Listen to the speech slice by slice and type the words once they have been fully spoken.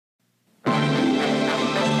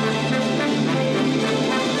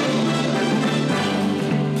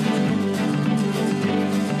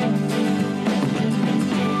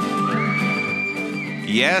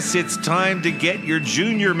Yes, it's time to get your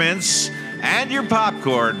junior mints and your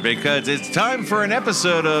popcorn because it's time for an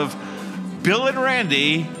episode of Bill and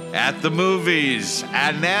Randy at the Movies.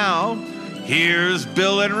 And now, here's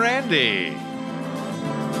Bill and Randy.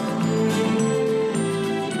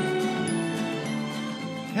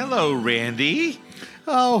 Hello, Randy.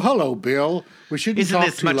 Oh, hello, Bill. We shouldn't Isn't talk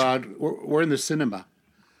this too much- loud. We're in the cinema.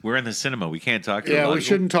 We're in the cinema. We can't talk too Yeah, loud. we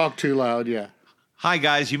shouldn't talk too loud, yeah. Hi,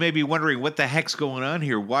 guys. You may be wondering what the heck's going on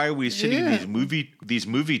here. Why are we sitting in Yeah. these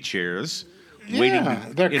movie chairs waiting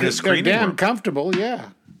they're in a screening damn room? comfortable, yeah.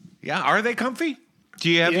 Yeah, are they comfy? Do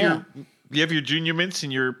you have Yeah. your junior mints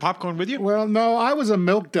and your popcorn with you? Well, no, I was a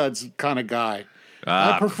Milk Duds kind of guy.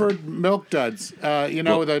 I preferred Milk Duds,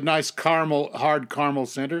 with a nice hard caramel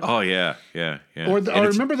center. Oh yeah. Or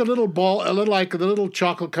remember the little ball, the little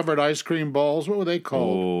chocolate-covered ice cream balls? What were they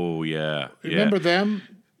called? Oh yeah. Remember them?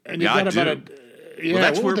 And you Yeah, I got about do.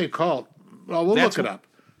 what were they called? Well, we'll look it up.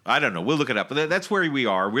 I don't know. We'll look it up. But that's where we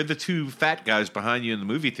are. We're the two fat guys behind you in the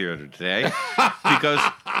movie theater today because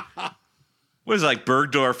what is it, like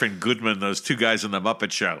Bergdorf and Goodman, those two guys in the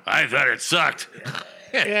Muppet Show? I thought it sucked.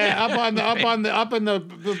 Yeah, up in the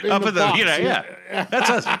box. Yeah. That's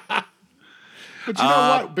us. But you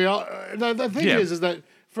know what, Bill? The thing is that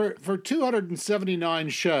for 279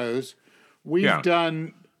 shows, we've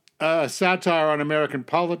done satire on American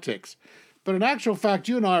politics. But in actual fact,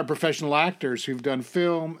 you and I are professional actors who've done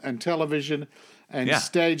film and television and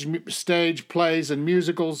stage plays and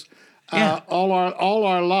musicals all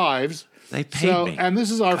our lives. They paid me. And this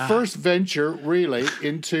is our first venture, really,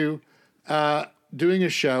 into doing a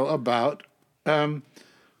show about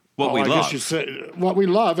what we love. What we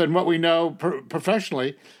love and what we know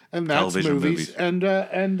professionally, and that's Television movies. and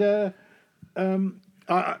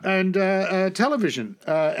television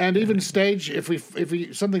and even stage.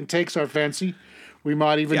 If something takes our fancy, we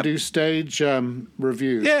might even do stage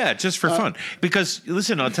reviews. Yeah, just for fun. Because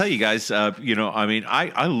listen, I'll tell you guys.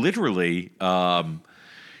 I literally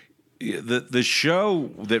the show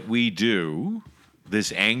that we do,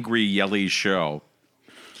 this angry yelly show,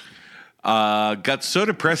 got so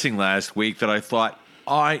depressing last week that I thought,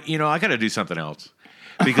 I got to do something else.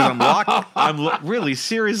 Because I'm locked. Really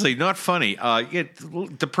seriously not funny.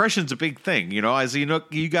 Depression's a big thing, As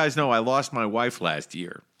you guys know, I lost my wife last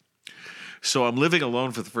year, so I'm living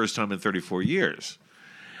alone for the first time in 34 years,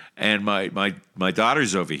 and my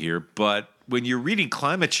daughter's over here. But when you're reading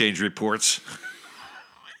climate change reports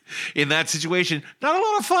in that situation, not a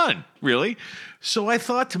lot of fun, really. So I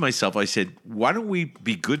thought to myself, I said, why don't we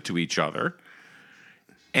be good to each other?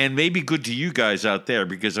 And maybe good to you guys out there,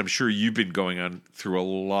 because I'm sure you've been going on through a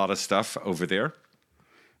lot of stuff over there.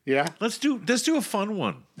 Yeah. Let's do a fun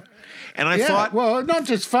one. And I thought, well, not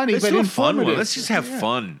just funny, but do a fun informative. one. Let's just have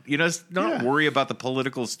fun. Not worry about the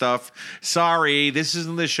political stuff. Sorry, this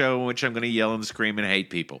isn't the show in which I'm going to yell and scream and hate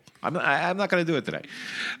people. I'm not going to do it today.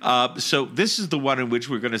 So this is the one in which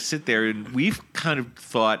we're going to sit there, and we've kind of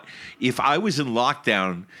thought, if I was in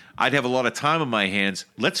lockdown, I'd have a lot of time on my hands.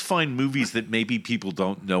 Let's find movies that maybe people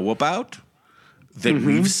don't know about, that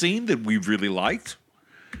we've seen, that we've really liked,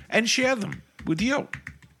 and share them with you.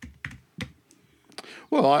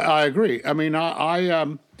 Well, I agree. I mean,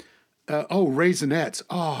 Raisinets.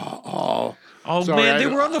 Oh, sorry, man, they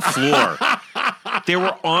were on the floor. They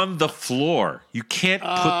were on the floor. You can't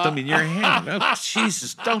put them in your hand. Oh,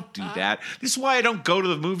 Jesus, don't do that. This is why I don't go to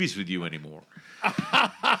the movies with you anymore.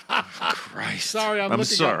 Christ. Sorry, I'm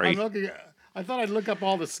sorry. I thought I'd look up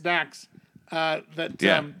all the snacks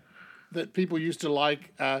that people used to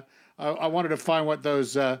like. I wanted to find what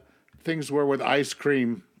those things were with ice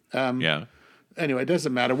cream. Anyway, it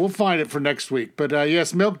doesn't matter. We'll find it for next week. But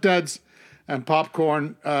yes, Milk Duds and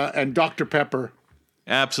popcorn and Dr. Pepper.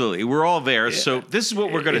 Absolutely. We're all there. Yeah. So this is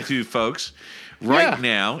what we're going to do, folks. Right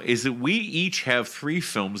now is that we each have 3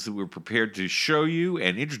 films that we're prepared to show you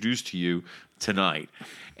and introduce to you tonight.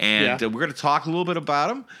 And we're going to talk a little bit about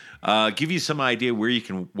them, give you some idea where you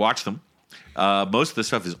can watch them. Most of the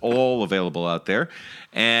stuff is all available out there.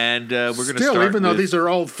 And we're going to start even though these are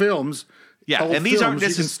old films. Yeah, and these aren't.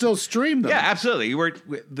 You can still stream them. Yeah, absolutely.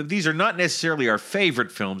 These are not necessarily our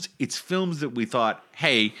favorite films. It's films that we thought,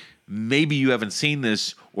 hey, maybe you haven't seen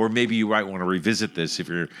this, or maybe you might want to revisit this if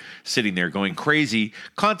you're sitting there going crazy,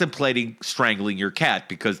 contemplating strangling your cat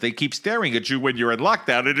because they keep staring at you when you're in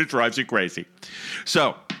lockdown and it drives you crazy.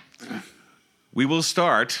 So we will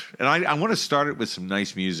start, and I want to start it with some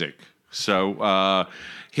nice music. So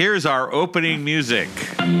here's our opening music.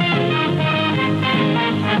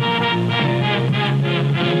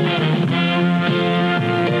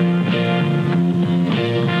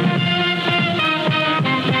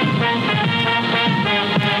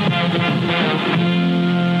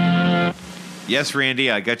 Yes, Randy,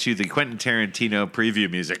 I got you the Quentin Tarantino preview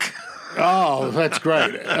music. Oh, that's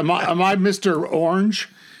great. Am I Mr. Orange?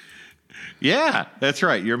 Yeah, that's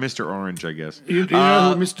right. You're Mr. Orange, I guess. You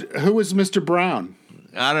know who was Mr. Brown?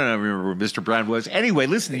 I don't know. Remember who Mr. Brown was? Anyway,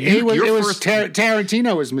 listen.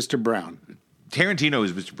 Tarantino was Mr. Brown. Tarantino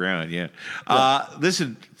is Mr. Brown. Yeah.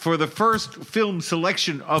 Listen, for the first film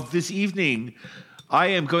selection of this evening, I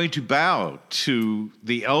am going to bow to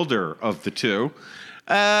the elder of the two,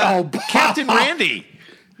 Captain Randy.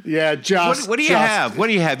 Yeah, what do you have? What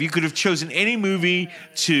do you have? You could have chosen any movie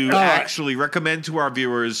to actually recommend to our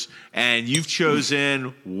viewers, and you've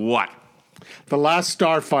chosen what? The Last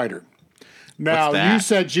Starfighter. Now, you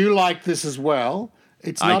said you liked this as well.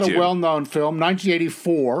 It's not a well-known film,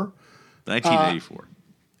 1984. 1984.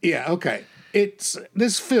 Yeah, okay.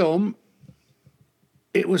 This film,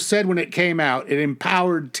 it was said when it came out, it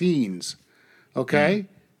empowered teens, okay?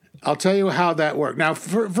 I'll tell you how that worked. Now,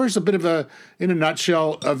 first, in a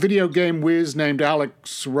nutshell, a video game whiz named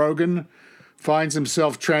Alex Rogan finds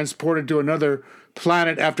himself transported to another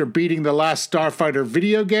planet after beating the Last Starfighter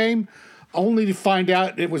video game, only to find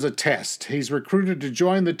out it was a test. He's recruited to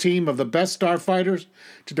join the team of the best starfighters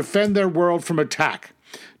to defend their world from attack.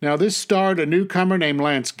 Now, this starred a newcomer named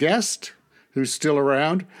Lance Guest, who's still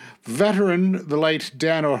around, veteran, the late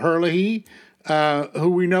Dan O'Herlihy,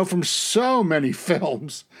 who we know from so many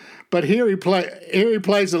films. But here he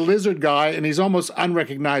plays a lizard guy, and he's almost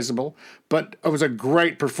unrecognizable, but it was a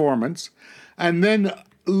great performance. And then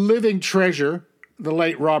living treasure, the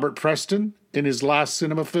late Robert Preston, in his last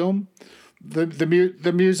cinema film,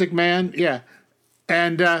 the Music Man, yeah.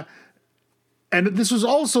 And this was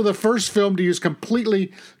also the first film to use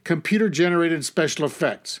completely computer-generated special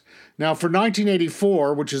effects. Now, for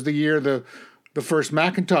 1984, which is the year the first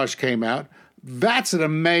Macintosh came out, that's an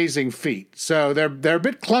amazing feat. So they're a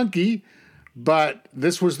bit clunky, but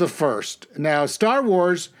this was the first. Now, Star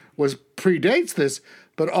Wars predates this,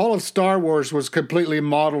 but all of Star Wars was completely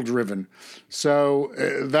model-driven. So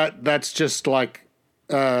that's just like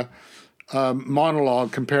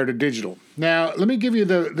monologue compared to digital. Now, let me give you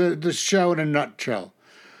the show in a nutshell.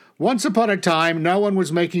 Once upon a time, no one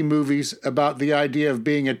was making movies about the idea of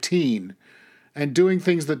being a teen and doing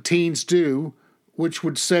things that teens do, which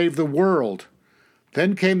would save the world.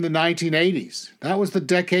 Then came the 1980s. That was the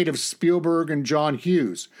decade of Spielberg and John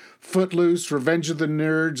Hughes, Footloose, Revenge of the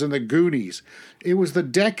Nerds, and The Goonies. It was the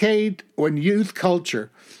decade when youth culture,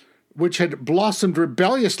 which had blossomed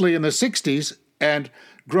rebelliously in the 60s and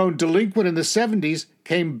grown delinquent in the 70s,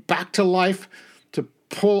 came back to life to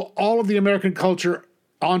pull all of the American culture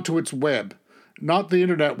onto its web. Not the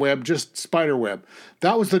internet web, just spider web.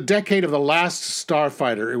 That was the decade of The Last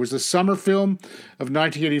Starfighter. It was the summer film of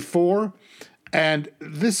 1984. And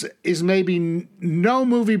this is maybe no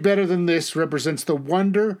movie better than this represents the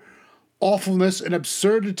wonder, awfulness, and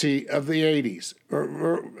absurdity of the 80s.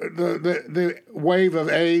 The wave of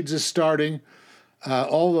AIDS is starting,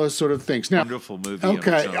 all those sort of things. Now, wonderful movie.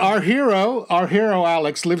 Okay, our hero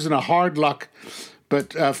Alex lives in a hard luck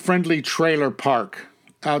but friendly trailer park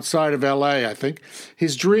outside of L.A., I think.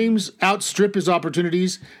 His dreams outstrip his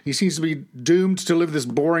opportunities. He seems to be doomed to live this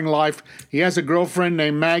boring life. He has a girlfriend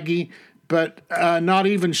named Maggie, but not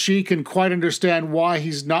even she can quite understand why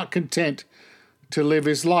he's not content to live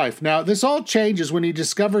his life. Now, this all changes when he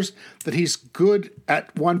discovers that he's good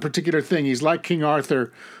at one particular thing. He's like King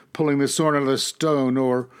Arthur pulling the sword out of the stone,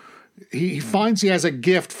 or he finds he has a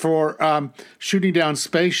gift for shooting down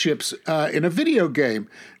spaceships in a video game.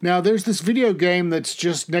 Now, there's this video game that's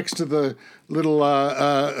just next to the little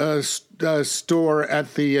store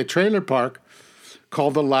at the trailer park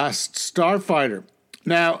called The Last Starfighter.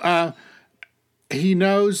 Now, he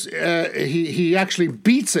knows he actually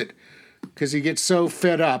beats it because he gets so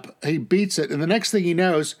fed up. He beats it, and the next thing he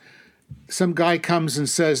knows, some guy comes and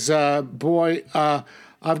says, "Boy,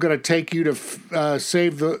 I've got to take you to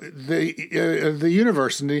save the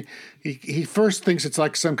universe." And he first thinks it's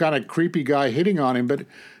like some kind of creepy guy hitting on him, but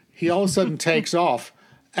he all of a sudden takes off.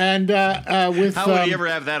 And how would he ever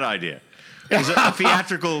have that idea? Is it a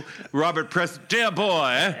theatrical Robert Preston? Dear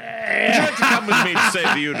boy, would you like to come with me to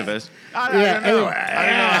save the universe? I don't know. I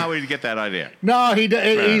don't know how he'd get that idea. No, he's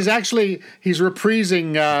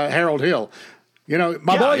reprising Harold Hill. You know,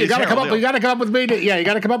 my boy, you got to come up with me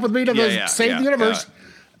to save the universe.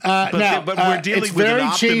 But we're dealing with an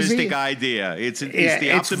optimistic idea. It's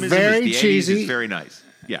the optimism. It's very cheesy. It's very nice.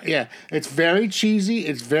 Yeah. It's very cheesy.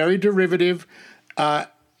 It's very derivative.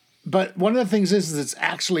 But one of the things is it's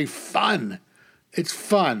actually fun. It's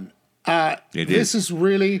fun. This is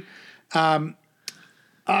really.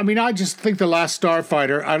 I just think The Last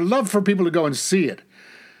Starfighter. I'd love for people to go and see it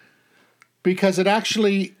because it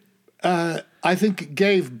actually I think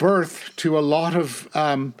gave birth to a lot of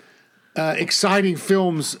exciting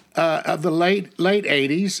films of the late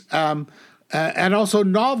 80s, and also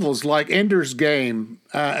novels like Ender's Game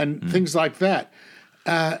and things like that.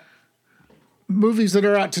 Movies that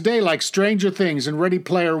are out today, like Stranger Things and Ready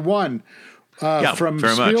Player One from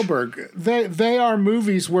Spielberg. They are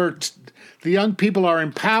movies where the young people are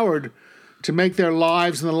empowered to make their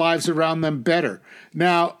lives and the lives around them better.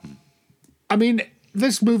 Now, I mean,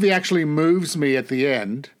 this movie actually moves me at the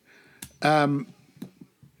end when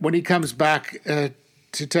he comes back to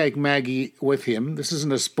take Maggie with him. This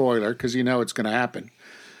isn't a spoiler because you know it's going to happen.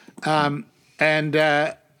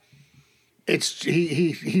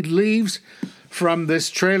 He leaves from this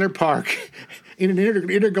trailer park in an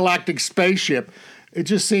intergalactic spaceship. It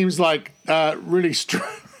just seems like really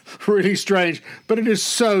strange, but it is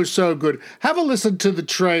so good. Have a listen to the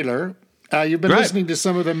trailer. You've been listening to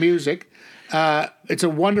some of the music. It's a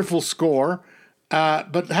wonderful score,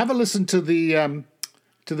 but have a listen to the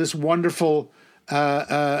to this wonderful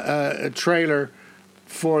trailer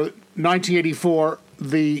for 1984,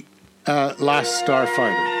 The Last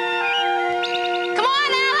Starfighter.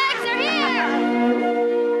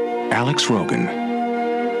 Alex Rogan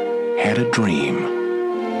had a dream.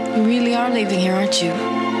 You really are leaving here, aren't you?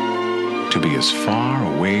 To be as far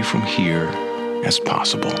away from here as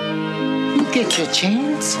possible. You get your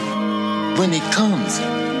chance. When it comes,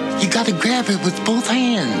 you gotta grab it with both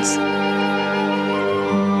hands.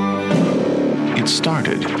 It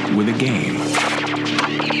started with a game.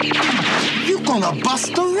 You're gonna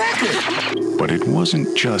bust the record. But it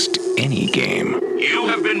wasn't just any game. You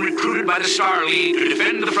have been recruited by the Star League to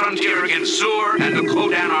defend the frontier against Zur and the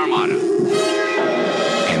Kodan Armada.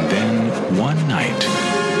 And then, one night...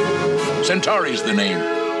 Centauri's the name.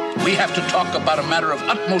 We have to talk about a matter of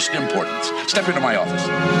utmost importance. Step into my office.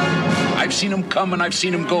 I've seen him come and I've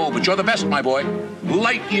seen him go, but you're the best, my boy.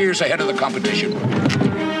 Light years ahead of the competition.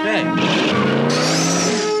 Hey.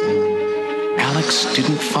 Alex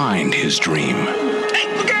didn't find his dream. Hey,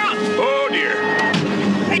 look out! Oh, dear.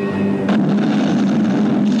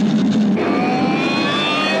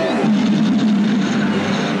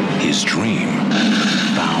 His dream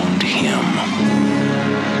found him.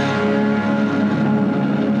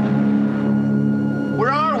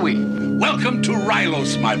 Where are we? Welcome to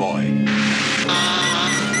Rylos, my boy.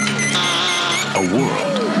 A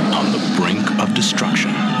world on the brink of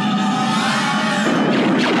destruction.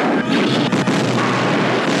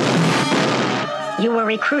 You were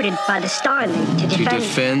recruited by the Star League to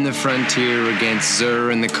defend the frontier against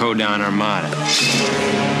Zur and the Kodan Armada.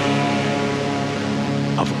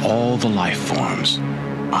 Of all the life forms,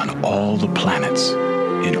 on all the planets,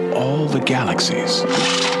 in all the galaxies.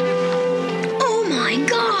 Oh my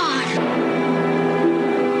God!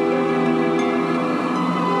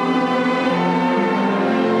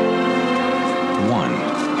 One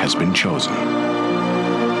has been chosen.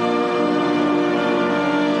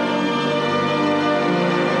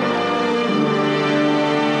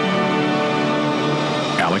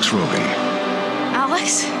 Alex Rogan.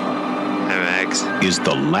 Alex? I'm Max. Is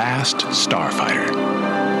the last starfighter.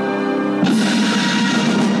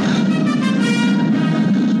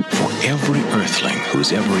 For every Earthling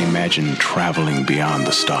who's ever imagined traveling beyond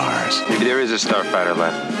the stars. Maybe there is a starfighter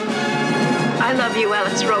left. I love you,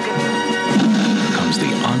 Alex Rogan. Comes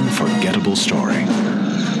the unforgettable story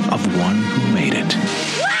of one who made it.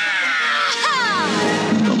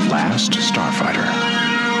 The last starfighter.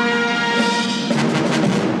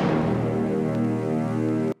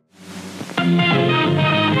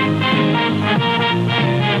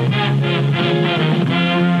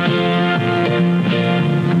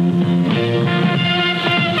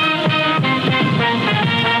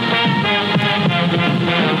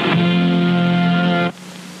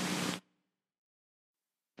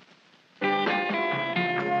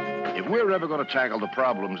 If we're ever going to tackle the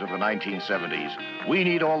problems of the 1970s, we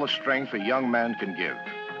need all the strength a young man can give.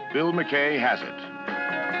 Bill McKay has it.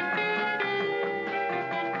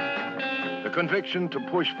 The conviction to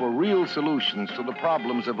push for real solutions to the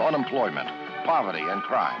problems of unemployment, poverty, and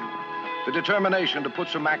crime. The determination to put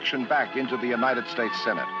some action back into the United States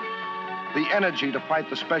Senate. The energy to fight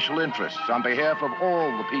the special interests on behalf of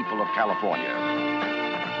all the people of California.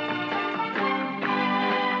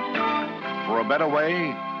 For a better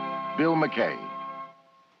way, Bill McKay.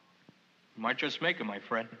 You might just make it, my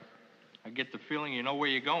friend. I get the feeling you know where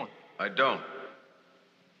you're going. I don't.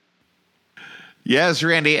 Yes,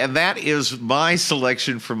 Randy, and that is my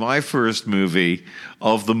selection for my first movie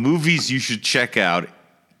of the movies you should check out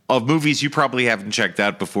of movies you probably haven't checked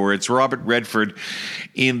out before. It's Robert Redford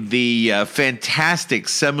in the fantastic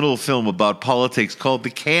seminal film about politics called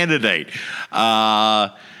The Candidate.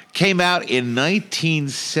 Came out in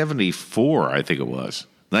 1974, I think it was.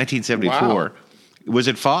 1974. Wow. Was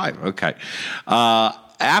it 5? Okay.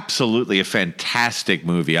 Absolutely a fantastic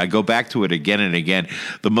movie. I go back to it again and again.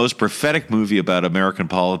 The most prophetic movie about American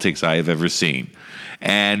politics I have ever seen.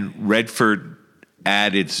 And Redford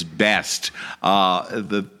at its best.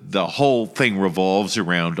 The whole thing revolves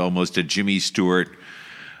around almost a Jimmy Stewart.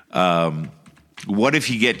 What if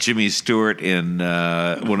you get Jimmy Stewart in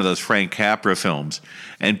one of those Frank Capra films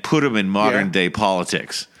and put him in modern day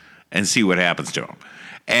politics and see what happens to him?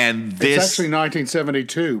 And this, it's actually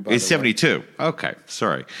 1972. It's 72. Okay,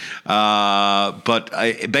 sorry, but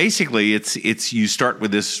basically, it's you start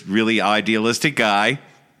with this really idealistic guy.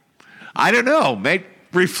 I don't know, may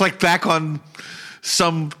reflect back on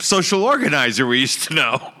some social organizer we used to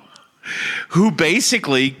know, who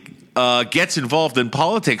basically gets involved in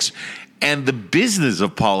politics and the business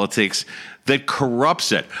of politics that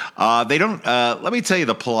corrupts it. They don't. Let me tell you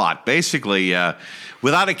the plot. Basically,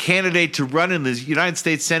 without a candidate to run in the United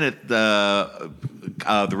States Senate, the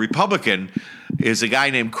Republican is a guy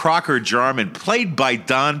named Crocker Jarman, played by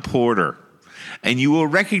Don Porter, and you will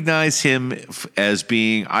recognize him as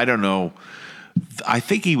being, I don't know, I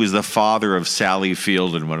think he was the father of Sally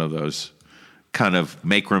Field in one of those kind of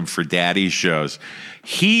make room for daddy shows.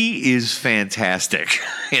 He is fantastic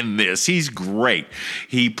in this. He's great.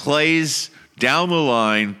 He plays down the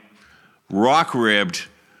line, rock-ribbed,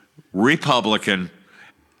 Republican,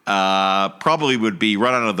 probably would be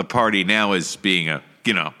run out of the party now as being a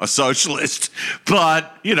socialist,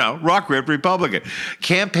 but, rock-ribbed Republican.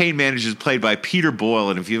 Campaign manager is played by Peter Boyle,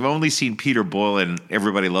 and if you've only seen Peter Boyle in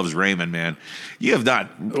Everybody Loves Raymond, man, you have not...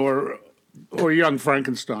 Or Young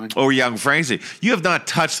Frankenstein. Or Young Frankenstein. You have not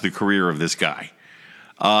touched the career of this guy.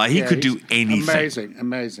 He could do anything.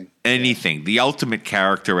 Amazing. Anything. Yeah. The ultimate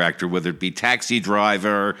character actor, whether it be Taxi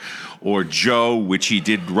Driver or Joe, which he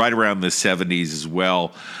did right around the 70s as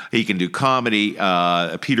well. He can do comedy.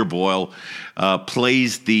 Peter Boyle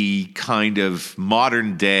plays the kind of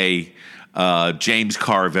modern day James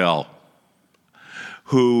Carville,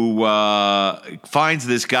 who finds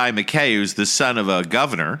this guy McKay, who's the son of a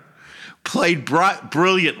governor, played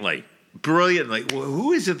brilliantly.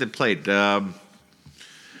 Who is it that played?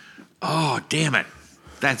 Oh, damn it.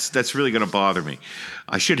 That's really going to bother me.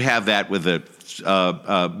 I should have that with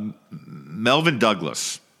Melvin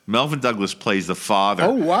Douglas. Melvin Douglas plays the father.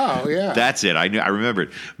 Oh, wow, yeah. That's it. I remember it.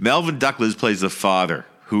 Melvin Douglas plays the father,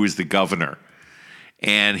 who is the governor.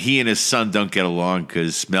 And he and his son don't get along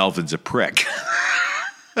because Melvin's a prick.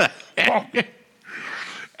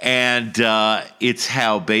 And it's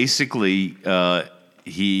how basically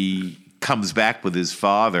he comes back with his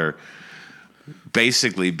father,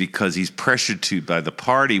 basically because he's pressured to by the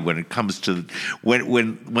party when it comes to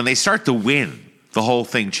when they start to win, the whole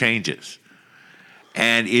thing changes.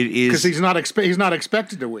 And it is because he's not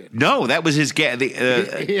expected to win. No, that was his.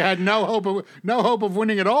 He had no hope of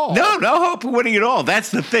winning at all. No hope of winning at all. That's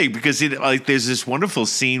the thing, because there's this wonderful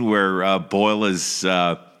scene where Boyle is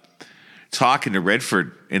talking to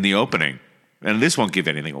Redford in the opening, and this won't give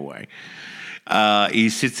anything away. He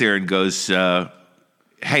sits there and goes,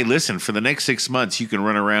 "Hey, listen, for the next 6 months, you can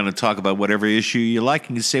run around and talk about whatever issue you like,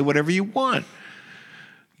 and you say whatever you want."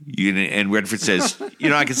 And Redford says,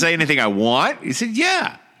 I can say anything I want? He said,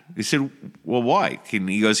 yeah. He said, well, why? And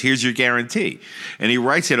he goes, here's your guarantee. And he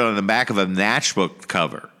writes it on the back of a matchbook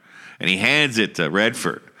cover. And he hands it to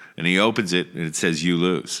Redford. And he opens it, and it says, you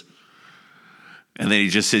lose. And then he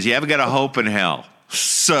just says, you haven't got a hope in hell.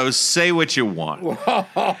 So say what you want.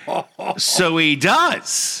 So he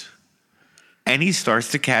does. And he starts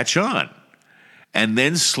to catch on. And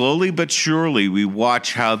then slowly but surely, we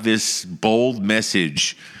watch how this bold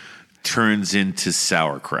message turns into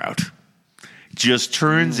sauerkraut. Just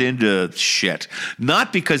turns into shit.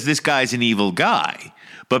 Not because this guy's an evil guy,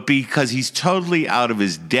 but because he's totally out of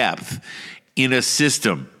his depth in a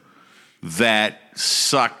system that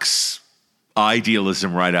sucks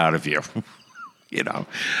idealism right out of you.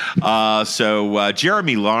 So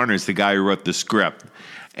Jeremy Larner is the guy who wrote the script.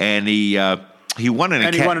 And he won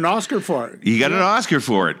an Oscar for it. He got an Oscar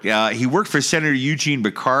for it. He worked for Senator Eugene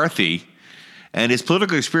McCarthy, and his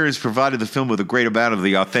political experience provided the film with a great amount of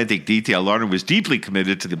the authentic detail. Larner was deeply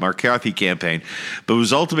committed to the McCarthy campaign, but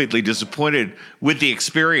was ultimately disappointed with the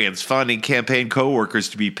experience, finding campaign co-workers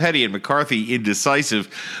to be petty and McCarthy indecisive.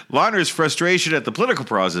 Larner's frustration at the political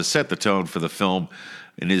process set the tone for the film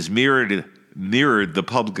and has mirrored the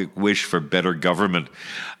public wish for better government.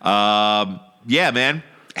 Yeah, man.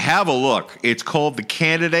 have a look. It's called The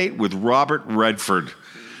Candidate with Robert Redford.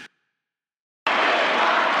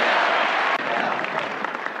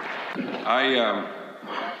 I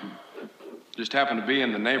just happened to be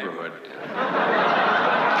in the neighborhood.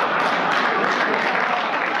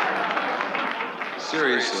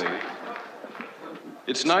 Seriously,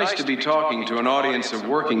 it's nice to be talking to an audience of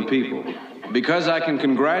working people because I can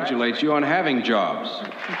congratulate you on having jobs.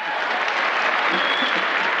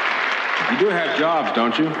 You do have jobs,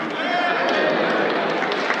 don't you?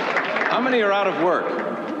 How many are out of work?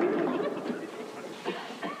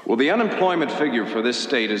 Well, the unemployment figure for this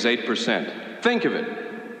state is 8%. Think of it.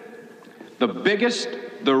 The biggest,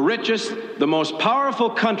 the richest, the most powerful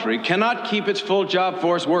country cannot keep its full job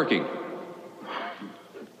force working.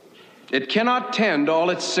 It cannot tend all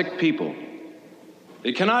its sick people.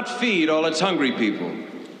 It cannot feed all its hungry people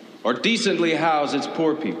or decently house its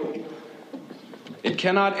poor people. It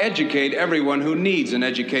cannot educate everyone who needs an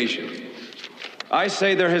education. I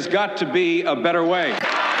say there has got to be a better way.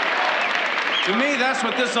 To me, that's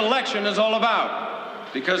what this election is all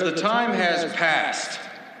about. Because the time has passed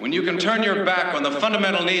when you can turn your back on the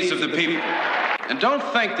fundamental needs of the people. And don't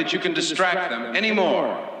think that you can distract them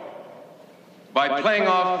anymore by playing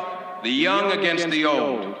off the young against the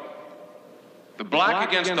old, the black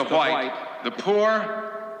against the white, the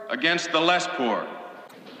poor against the less poor.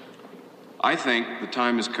 I think the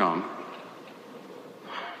time has come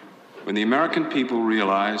when the American people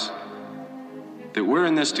realize that we're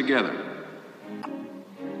in this together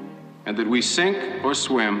and that we sink or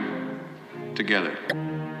swim together.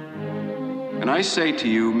 And I say to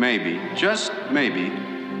you, maybe, just maybe,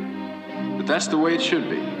 that that's the way it should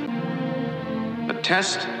be. A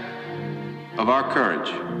test of our courage,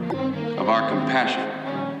 of our compassion,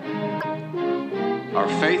 our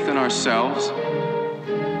faith in ourselves,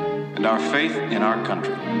 and our faith in our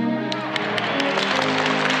country.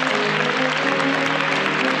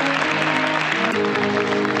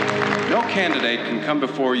 No candidate can come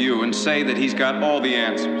before you and say that he's got all the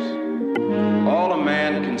answers. All a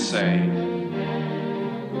man can say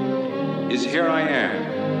is, here I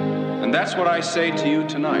am. And that's what I say to you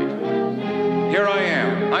tonight. Here I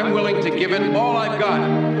am. I'm willing to give it all I've got.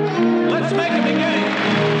 Let's make a beginning.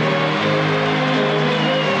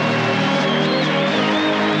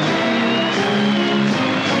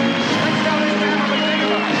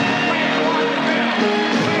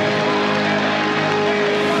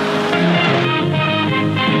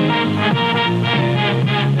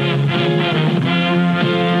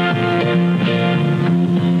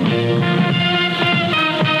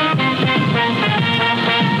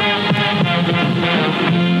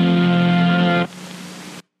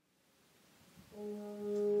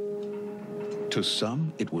 To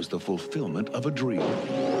some, it was the fulfillment of a dream.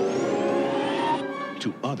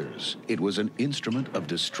 To others, it was an instrument of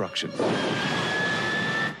destruction.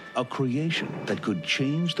 A creation that could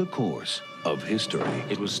change the course of history.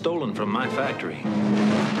 It was stolen from my factory.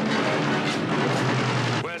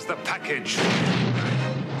 Where's the package? This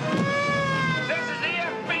is the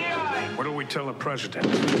FBI! What do we tell the president?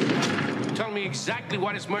 Tell me exactly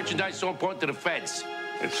why this merchandise is so important to the feds.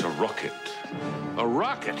 It's a rocket. A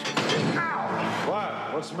rocket? What?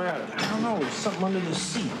 What's the matter? I don't know. There's something under the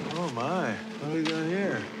seat. Oh, my. What do we got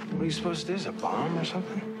here? What are you supposed to do? Is it a bomb or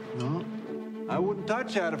something? No. I wouldn't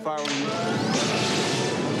touch that if I were you.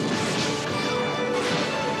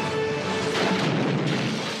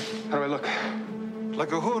 How do I look?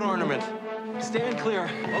 Like a hood ornament. Stand clear.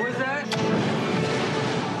 What was that?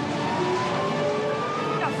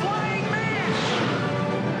 A flying man!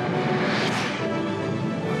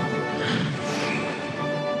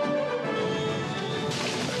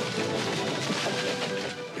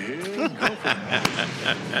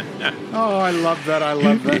 Oh, I love that. I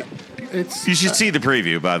love that. You should see the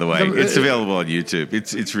preview, by the way. It's available on YouTube.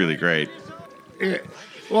 It's really great.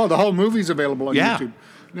 Well, the whole movie's available on YouTube.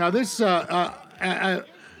 Now, this, I've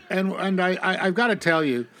got to tell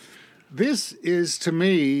you, this is, to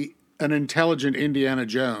me, an intelligent Indiana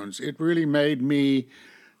Jones. It really made me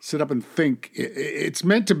sit up and think. It's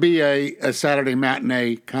meant to be a Saturday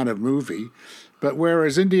matinee kind of movie, but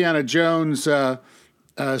whereas Indiana Jones sort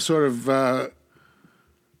of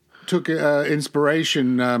took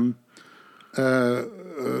inspiration.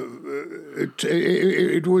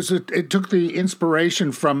 It took the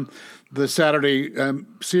inspiration from the Saturday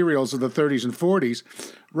serials of the 30s and 40s.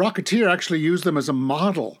 Rocketeer actually used them as a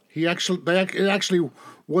model. It actually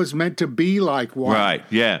was meant to be like one. Right.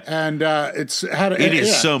 Yeah. And it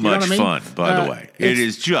is so much fun. By the way, it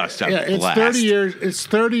is just a blast. It's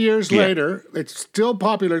 30 years later. It's still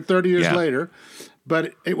popular 30 years later.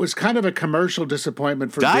 but it was kind of a commercial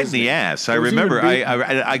disappointment for Died Disney. in the ass. I remember.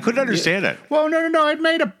 I couldn't understand it. Well, no.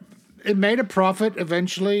 It made a profit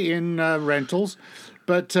eventually in rentals,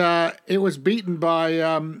 but it was beaten by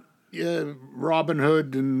Robin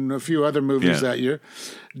Hood and a few other movies that year.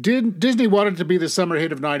 Disney wanted to be the summer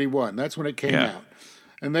hit of '91. That's when it came out.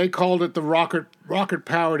 And they called it the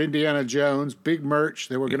rocket-powered Indiana Jones, big merch.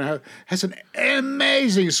 They were going to have has an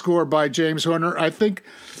amazing score by James Horner. I think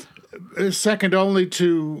second only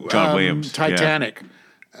to John Williams, Titanic.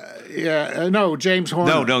 No, James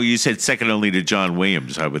Horner. No, you said second only to John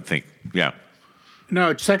Williams, I would think. Yeah.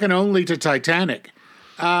 No, second only to Titanic.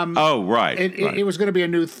 Right. It was going to be a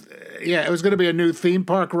new it was going to be a new theme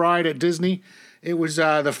park ride at Disney. It was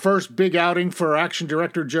the first big outing for action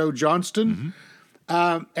director Joe Johnston.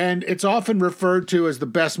 And it's often referred to as the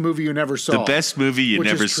best movie you never saw. The best movie you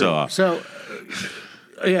never saw. So,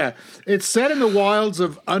 it's set in the wilds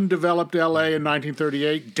of undeveloped L.A. in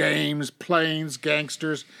 1938. Dames, planes,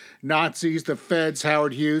 gangsters, Nazis, the feds,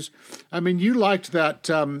 Howard Hughes. I mean, you liked that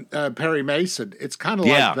Perry Mason. It's kind of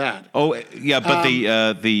like that. Oh, yeah, but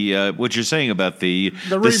the what you're saying about the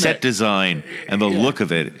set design and the look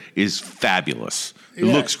of it is fabulous. It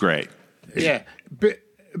looks great. Yeah.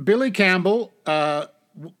 Billy Campbell, a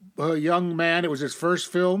young man, it was his first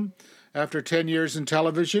film after 10 years in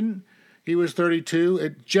television. He was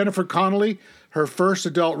 32. Jennifer Connelly, her first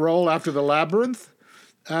adult role after The Labyrinth.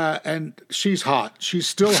 And she's hot. She's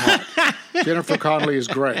still hot. Jennifer Connelly is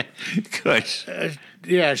great. Gosh.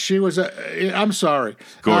 She was I'm sorry.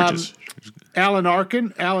 Gorgeous. Alan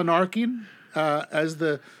Arkin as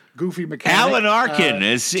the goofy mechanic. Alan Arkin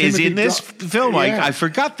is in this film. Yeah. I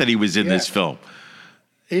forgot that he was in this film.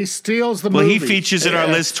 He steals the movie. Well, he features in our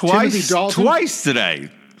list twice today.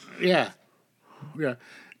 Yeah.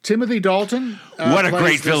 Timothy Dalton. What a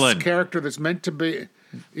great villain. Character that's meant to be.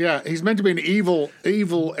 Yeah, he's meant to be an evil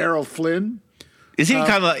Errol Flynn. Isn't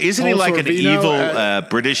he like an evil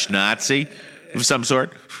British Nazi of some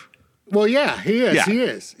sort? Well, yeah, he is. Yeah.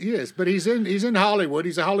 He is. But he's in Hollywood.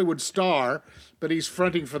 He's a Hollywood star, but he's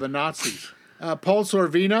fronting for the Nazis. Paul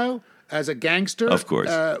Sorvino as a gangster, of course,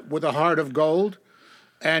 with a heart of gold.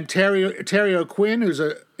 And Terry O'Quinn,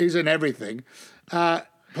 he's in everything,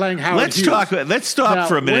 playing Howard Hughes. Let's stop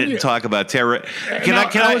for a minute and talk about Terry. Can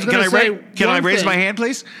I raise my hand,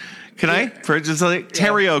 please? Can I? For instance,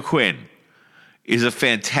 Terry O'Quinn is a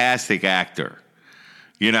fantastic actor.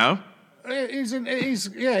 You know,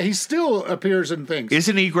 he still appears in things.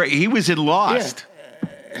 Isn't he great? He was in Lost.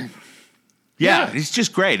 Yeah, he's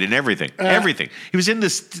just great in everything. Everything. He was in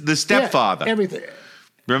the Stepfather. Everything.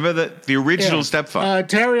 Remember the original Stepfather?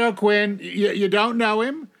 Terry O'Quinn, you don't know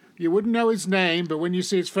him. You wouldn't know his name, but when you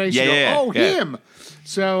see his face, you go, him.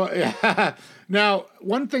 So now,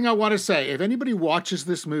 one thing I want to say, if anybody watches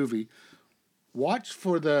this movie, watch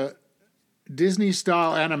for the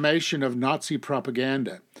Disney-style animation of Nazi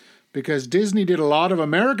propaganda, because Disney did a lot of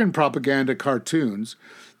American propaganda cartoons,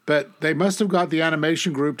 but they must have got the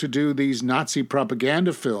animation group to do these Nazi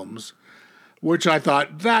propaganda films, which I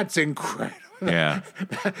thought, that's incredible. Yeah.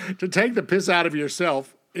 To take the piss out of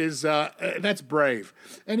yourself is that's brave.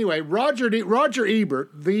 Anyway, Roger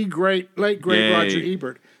Ebert, the late great Roger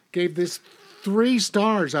Ebert, gave this 3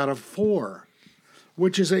 stars out of 4,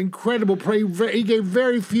 which is incredible. He gave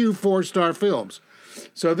very few 4-star films,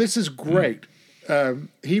 so this is great.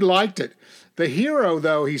 He liked it. The hero,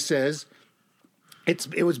 though, he says,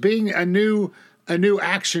 it was being a new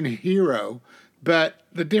action hero, but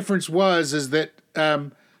the difference is that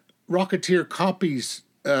Rocketeer copies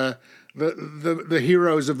the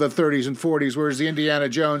heroes of the 30s and 40s, whereas the Indiana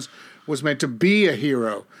Jones was meant to be a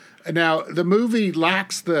hero. Now, the movie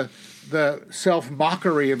lacks the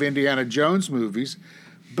self-mockery of Indiana Jones movies,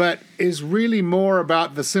 but is really more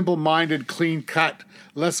about the simple-minded, clean-cut,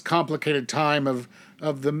 less complicated time of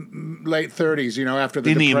the late 30s, after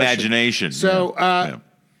the Depression. In the imagination. So,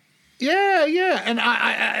 yeah. And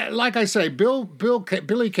I like I say,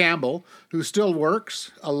 Billy Campbell, who still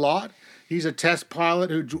works a lot. He's a test pilot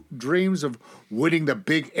who dreams of winning the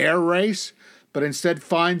big air race, but instead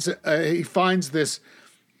finds this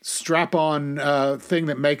strap-on thing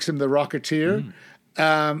that makes him the Rocketeer.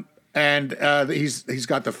 And he's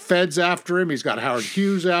got the feds after him. He's got Howard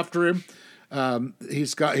Hughes after him.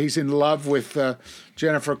 He's in love with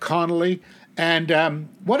Jennifer Connelly. And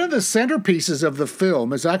one of the centerpieces of the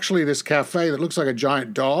film is actually this cafe that looks like a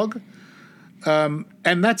giant dog.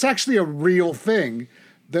 And that's actually a real thing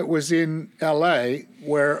that was in L.A.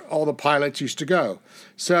 where all the pilots used to go.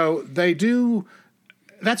 So they do.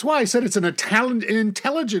 That's why I said it's an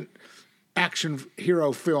intelligent action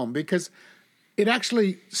hero film, because it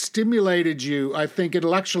actually stimulated you, I think,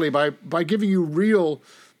 intellectually by giving you real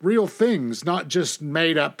things, not just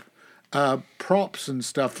made up props and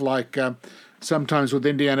stuff like sometimes with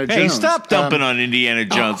Indiana Jones. Hey, stop dumping on Indiana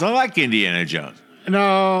Jones. I like Indiana Jones.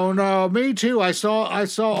 No, me too. I saw.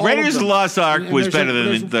 Raiders of the Lost Ark was better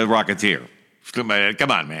than the Rocketeer. Come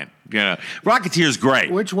on, man. Rocketeer's great.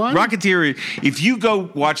 Which one? Rocketeer. If you go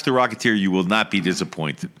watch the Rocketeer, you will not be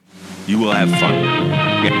disappointed. You will have fun.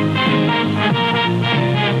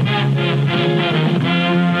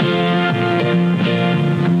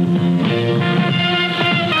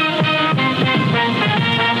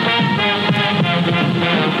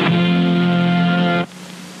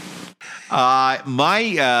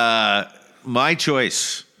 My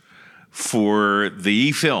choice for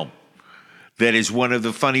the film that is one of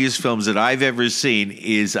the funniest films that I've ever seen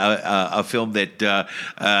is a film that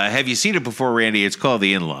have you seen it before, Randy? It's called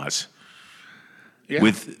The In-Laws. Yeah.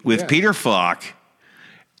 With Peter Falk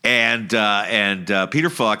and Peter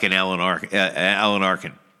Falk and Alan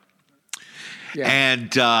Arkin. Yeah.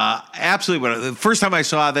 And absolutely, the first time I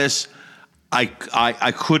saw this,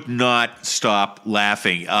 I could not stop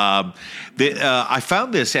laughing. I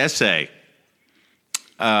found this essay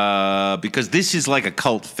because this is like a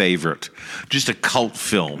cult favorite, just a cult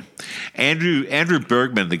film. Andrew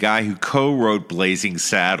Bergman, the guy who co-wrote Blazing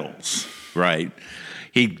Saddles, right?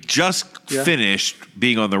 He just finished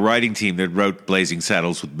being on the writing team that wrote Blazing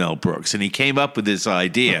Saddles with Mel Brooks, and he came up with this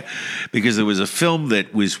idea because there was a film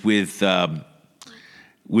that was with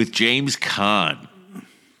James Caan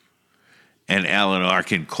and Alan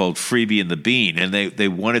Arkin called Freebie and the Bean, and they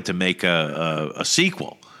wanted to make a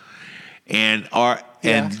sequel, and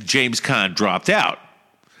James Caan dropped out.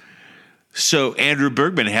 So Andrew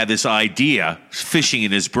Bergman had this idea fishing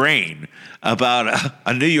in his brain about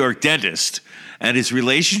a New York dentist and his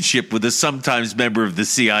relationship with a sometimes member of the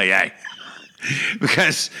CIA.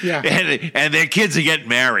 Because and their kids are getting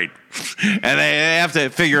married, and they have to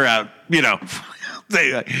figure out, they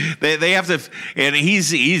have to, and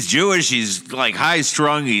he's Jewish. He's like high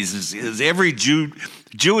strung. He's every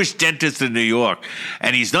Jewish dentist in New York,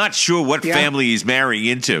 and he's not sure what family he's marrying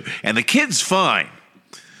into. And the kid's fine,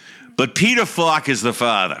 but Peter Falk is the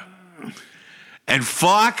father, and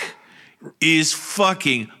Falk is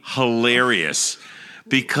fucking hilarious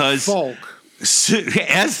because as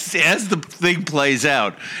the thing plays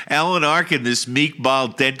out, Alan Arkin, this meek,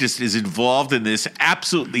 mild dentist, is involved in this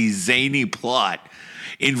absolutely zany plot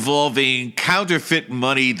involving counterfeit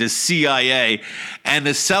money, the CIA, and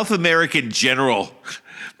the South American general,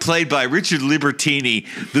 played by Richard Libertini,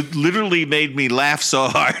 that literally made me laugh so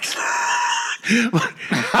hard.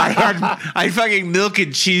 I had fucking milk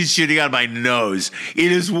and cheese shooting out of my nose.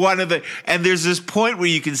 It is one of the, and there's this point where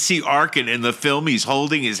you can see Arkin in the film. He's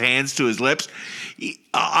holding his hands to his lips. The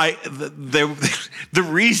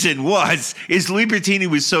reason is Libertini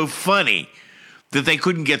was so funny that they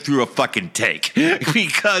couldn't get through a fucking take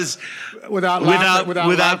because without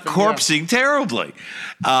corpsing terribly.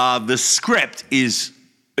 The script is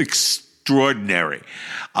extraordinary.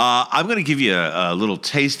 I'm going to give you a little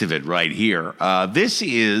taste of it right here. This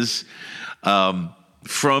is from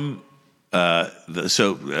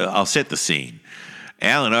I'll set the scene.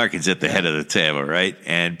 Alan Arkin's at the head of the table, right?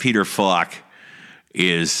 And Peter Falk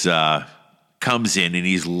comes in and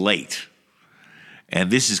he's late. And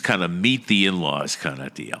this is kind of meet the in-laws kind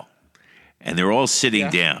of deal. And they're all sitting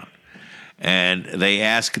down. And they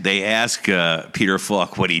ask Peter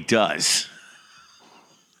Falk what he does.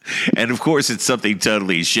 And, of course, it's something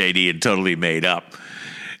totally shady and totally made up.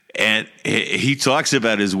 And he talks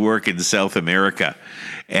about his work in South America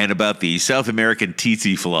and about the South American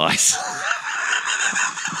tsetse flies.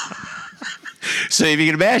 So if you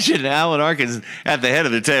can imagine Alan Arkin's at the head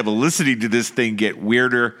of the table listening to this thing get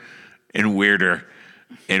weirder and weirder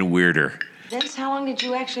and weirder. Vince, how long did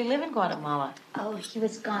you actually live in Guatemala? Oh, he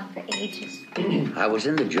was gone for ages. I was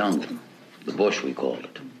in the jungle, the bush we called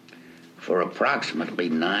it, for approximately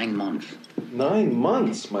 9 months. 9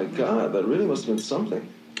 months? My God, that really must have been something.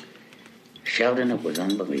 Sheldon, it was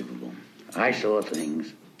unbelievable. I saw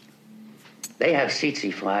things. They have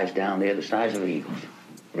tsetse flies down there the size of eagles.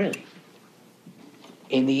 Really.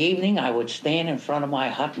 In the evening, I would stand in front of my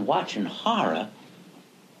hut and watch in horror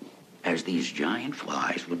as these giant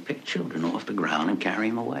flies would pick children off the ground and carry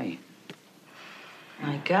them away.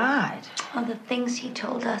 My God. Oh, the things he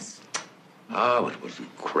told us. Oh, it was an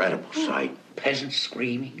incredible sight. Peasants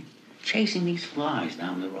screaming, chasing these flies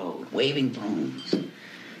down the road, waving brooms.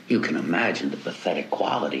 You can imagine the pathetic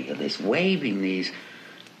quality of this, waving these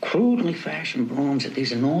crudely fashioned brooms at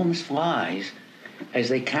these enormous flies as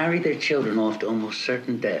they carry their children off to almost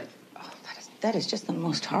certain death. Oh, that is just the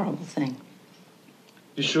most horrible thing.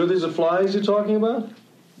 You sure these are flies you're talking about?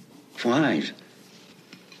 Flies.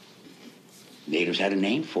 Natives had a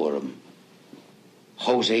name for them.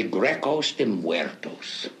 Jose Grecos de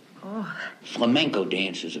Muertos. Oh. Flamenco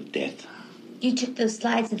dancers of death. You took those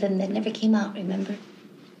slides of them that never came out, remember?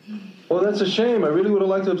 Oh, that's a shame. I really would have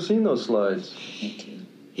liked to have seen those slides. Me too.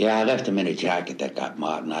 Yeah, I left them in a jacket that got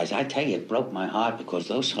modernized. I tell you, it broke my heart because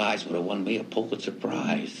those slides would have won me a Pulitzer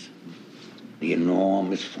Prize. The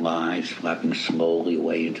enormous flies flapping slowly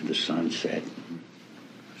away into the sunset.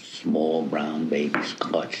 Small brown babies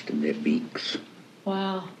clutched in their beaks.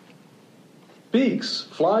 Wow. Beaks.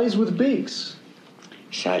 Flies with beaks.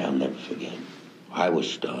 Sight I'll never forget. I was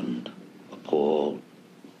stunned, appalled.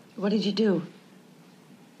 What did you do?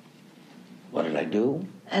 What did I do?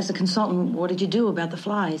 As a consultant, what did you do about the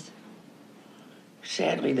flies?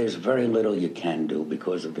 Sadly, there's very little you can do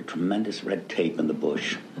because of the tremendous red tape in the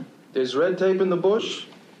bush. There's red tape in the bush?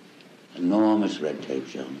 Enormous red tape,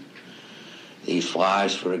 John. These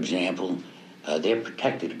flies, for example, they're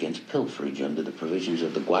protected against pilferage under the provisions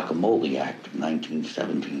of the Guacamole Act of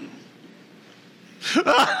 1917.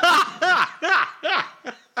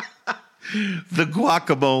 The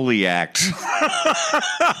Guacamole Act.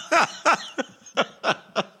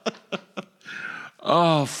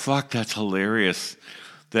 Oh, fuck, that's hilarious.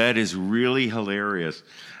 That is really hilarious.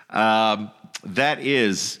 That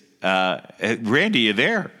is, Randy, you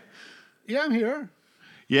there? Yeah, I'm here.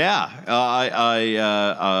 Yeah,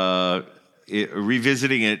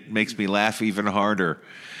 revisiting it makes me laugh even harder.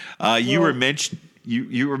 You were mentioning.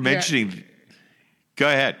 Yeah. Go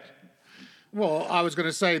ahead. Well, I was going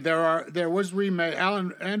to say there was remade.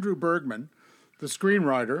 Andrew Bergman, the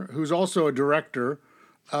screenwriter, who's also a director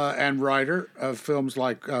and writer of films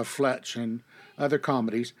like Fletch and other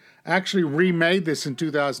comedies, actually remade this in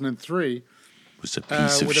 2003. Was a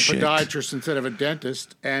piece of with a shit. podiatrist instead of a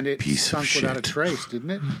dentist, and it sunk without a trace, didn't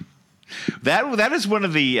it? That is one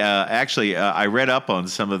of the I read up on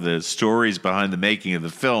some of the stories behind the making of the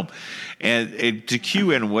film, and to cue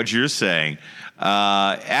in what you're saying,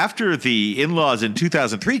 after the In-Laws in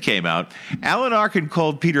 2003 came out, Alan Arkin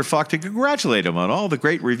called Peter Falk to congratulate him on all the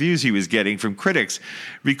great reviews he was getting from critics,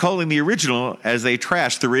 recalling the original as they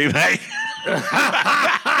trashed the remake.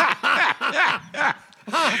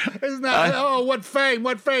 Isn't that, what fame,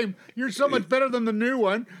 what fame. You're so much better than the new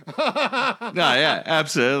one. No, yeah,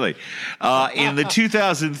 absolutely. In the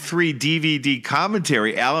 2003 DVD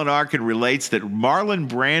commentary, Alan Arkin relates that Marlon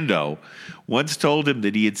Brando once told him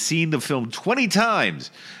that he had seen the film 20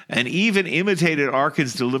 times and even imitated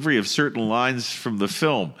Arkin's delivery of certain lines from the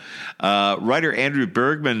film. Writer Andrew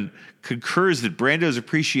Bergman concurs that Brando's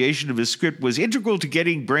appreciation of his script was integral to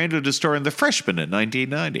getting Brando to star in The Freshman in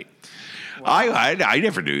 1990. Wow. I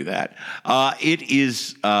never knew that. It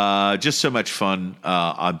is just so much fun.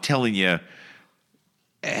 I'm telling you,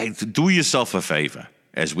 do yourself a favor,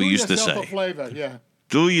 as we used to say. Do yourself a flavor, yeah.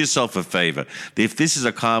 Do yourself a favor. If this is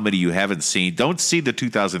a comedy you haven't seen, don't see the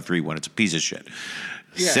 2003 one. It's a piece of shit.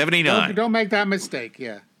 Yeah, 79. Don't make that mistake,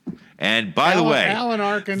 yeah. And by the way, Alan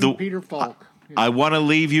Arkin, Peter Falk. I want to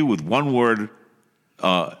leave you with one word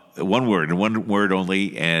and one word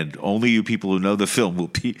only, and only you people who know the film will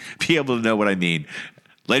be able to know what I mean.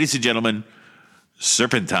 Ladies and gentlemen,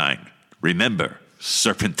 Serpentine. Remember,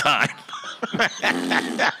 Serpentine.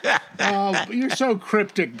 Oh, you're so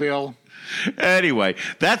cryptic, Bill. Anyway,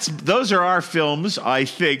 those are our films, I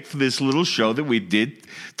think, for this little show that we did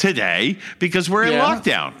today, because we're in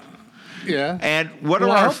lockdown. Yeah. And what are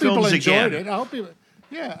our films again?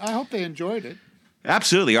 I hope they enjoyed it.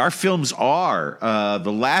 Absolutely. Our films are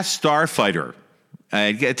The Last Starfighter.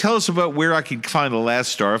 Tell us about where I can find The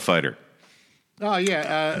Last Starfighter. Oh,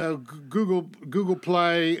 yeah. Google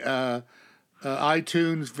Play,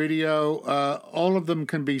 iTunes Video. All of them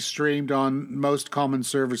can be streamed on most common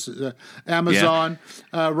services. Amazon.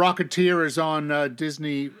 Yeah. Rocketeer is on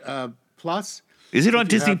Disney Plus. Is it on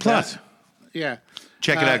Disney Plus? Yeah.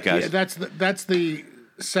 Check it out, guys. Yeah, that's the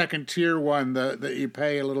second tier one that you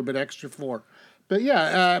pay a little bit extra for. But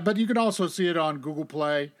yeah, but you can also see it on Google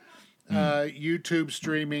Play, YouTube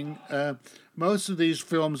streaming. Most of these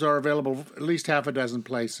films are available at least half a dozen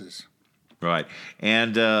places. Right.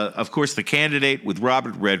 And, of course, The Candidate with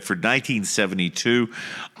Robert Redford, 1972.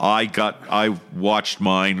 I watched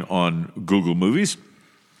mine on Google Movies.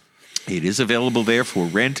 It is available there for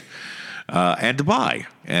rent and to buy.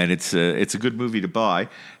 And it's a good movie to buy.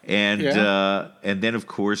 And then, of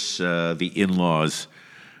course, The In-Laws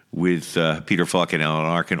with Peter Falk and Alan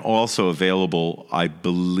Arkin, also available, I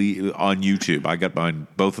believe, on YouTube. I got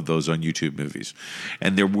both of those on YouTube Movies,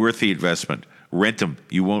 and they're worth the investment. Rent them;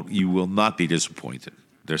 you will not be disappointed.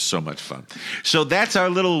 They're so much fun. So that's our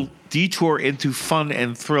little detour into fun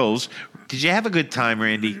and thrills. Did you have a good time,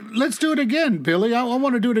 Randy? Let's do it again, Billy. I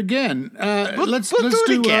want to do it again. Let's do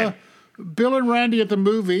it again. Bill and Randy at the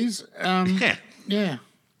movies. Yeah. The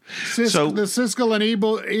Siskel and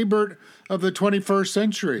Ebert of the 21st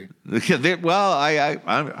century. Well,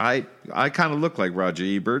 I kind of look like Roger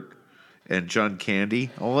Ebert and John Candy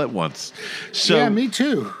all at once. So yeah, me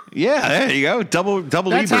too. Yeah, there you go. Double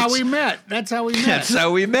That's Eberts. how we met. That's how we met. That's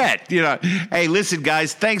how we met. You know. Hey, listen,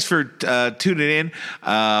 guys. Thanks for tuning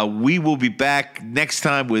in. We will be back next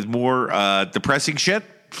time with more depressing shit.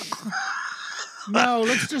 No,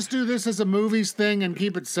 let's just do this as a movies thing and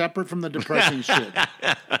keep it separate from the depressing shit.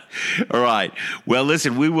 All right. Well,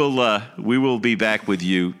 listen, we will be back with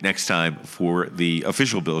you next time for the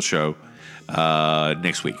official Bill show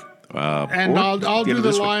next week. And I'll do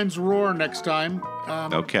the Lions Roar next time.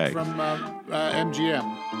 Okay. From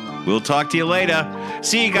MGM. We'll talk to you later.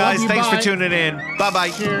 See you guys. Thanks for tuning in.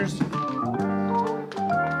 Bye-bye. Cheers.